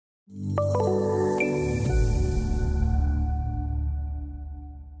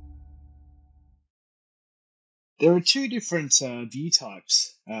There are two different view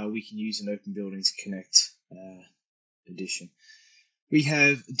types we can use in OpenBuildings CONNECT Edition. We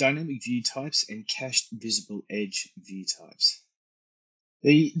have dynamic view types and cached visible edge view types.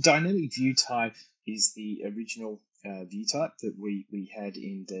 The dynamic view type is the original view type that we had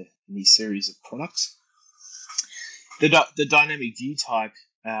in the series of products. The dynamic view type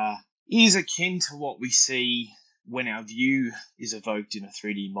is akin to what we see when our view is evoked in a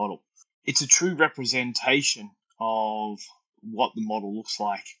 3D model. It's a true representation of what the model looks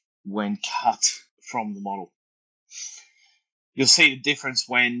like when cut from the model. You'll see the difference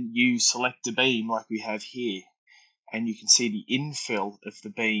when you select a beam like we have here, and you can see the infill of the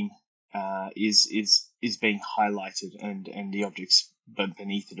beam is being highlighted, and the objects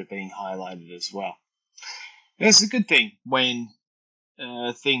beneath it are being highlighted as well. And it's a good thing when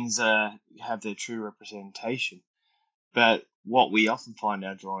things have their true representation, but what we often find in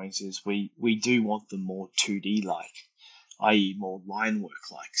our drawings is we do want them more 2D-like, i.e. more line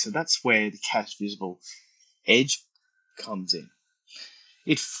work-like. So that's where the cached visible edge comes in.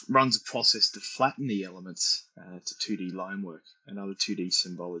 It runs a process to flatten the elements to 2D line work and other 2D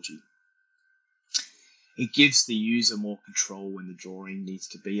symbology. It gives the user more control when the drawing needs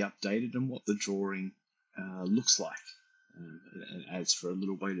to be updated and what the drawing looks like. It adds for a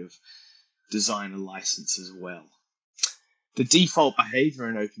little bit of designer license as well. The default behavior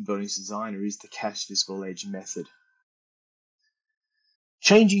in OpenBuildings Designer is the cached visible edge method.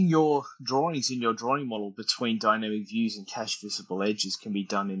 Changing your drawings in your drawing model between dynamic views and cached visible edges can be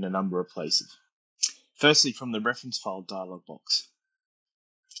done in a number of places. Firstly, from the reference file dialog box.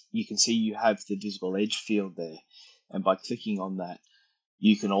 You can see you have the visible edge field there, and by clicking on that,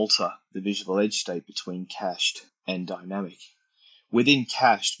 you can alter the visible edge state between cached and dynamic. Within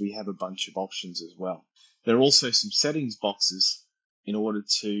cached, we have a bunch of options as well. There are also some settings boxes in order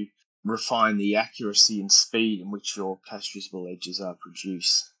to refine the accuracy and speed in which your cached visible edges are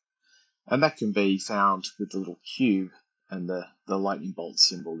produced. And that can be found with the little cube and the lightning bolt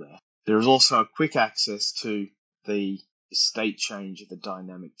symbol there. There is also a quick access to the state change of the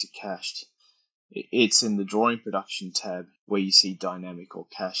dynamic to cached. It's in the drawing production tab where you see dynamic or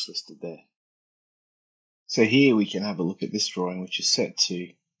cached listed there. So here we can have a look at this drawing, which is set to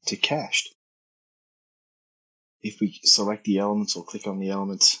cached. If we select the elements or click on the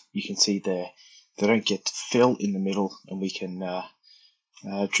elements, you can see there they don't get to fill in the middle, and we can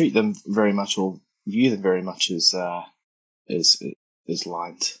treat them very much or view them very much as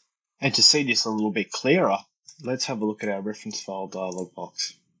lines. And to see this a little bit clearer, let's have a look at our reference file dialog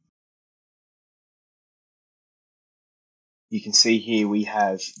box. You can see here we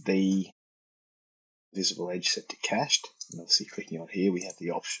have the visible edge set to cached, and obviously clicking on here we have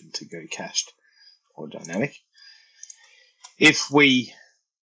the option to go cached or dynamic. If we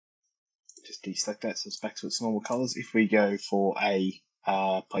just deselect that so it's back to its normal colors, if we go for a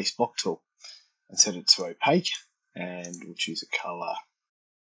place block tool and set it to opaque, and we'll choose a color,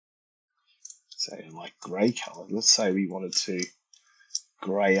 say like gray color. Let's say we wanted to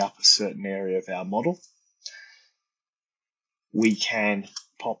gray up a certain area of our model. We can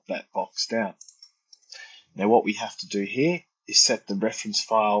pop that box down. Now what we have to do here is set the reference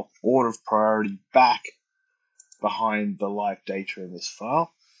file order of priority back behind the live data in this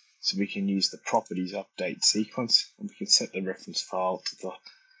file, so we can use the properties update sequence, and we can set the reference file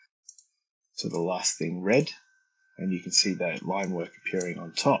to the last thing red, and you can see that line work appearing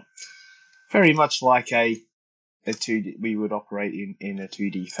on top. Very much like a 2D, we would operate in a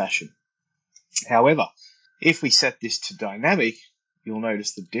 2D fashion. However, if we set this to dynamic, you'll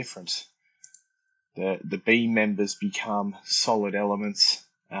notice the difference. The beam members become solid elements,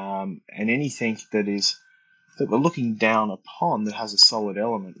 and anything that we're looking down upon that has a solid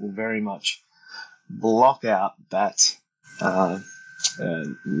element will very much block out that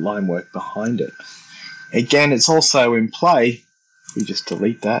line work behind it. Again, it's also in play, if we just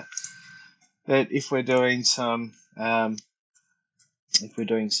delete that if we're doing some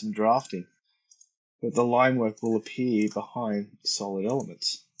drafting, that the line work will appear behind solid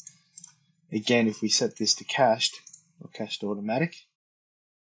elements. Again, if we set this to cached or cached automatic,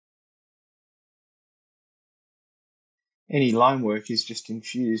 any line work is just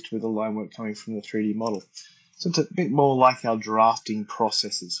infused with the line work coming from the 3D model. So it's a bit more like our drafting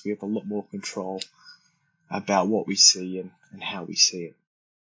processes. We have a lot more control about what we see and how we see it.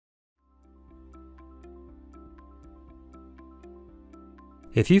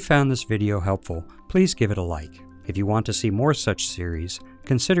 If you found this video helpful, please give it a like. If you want to see more such series,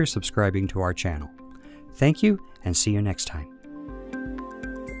 consider subscribing to our channel. Thank you, and see you next time.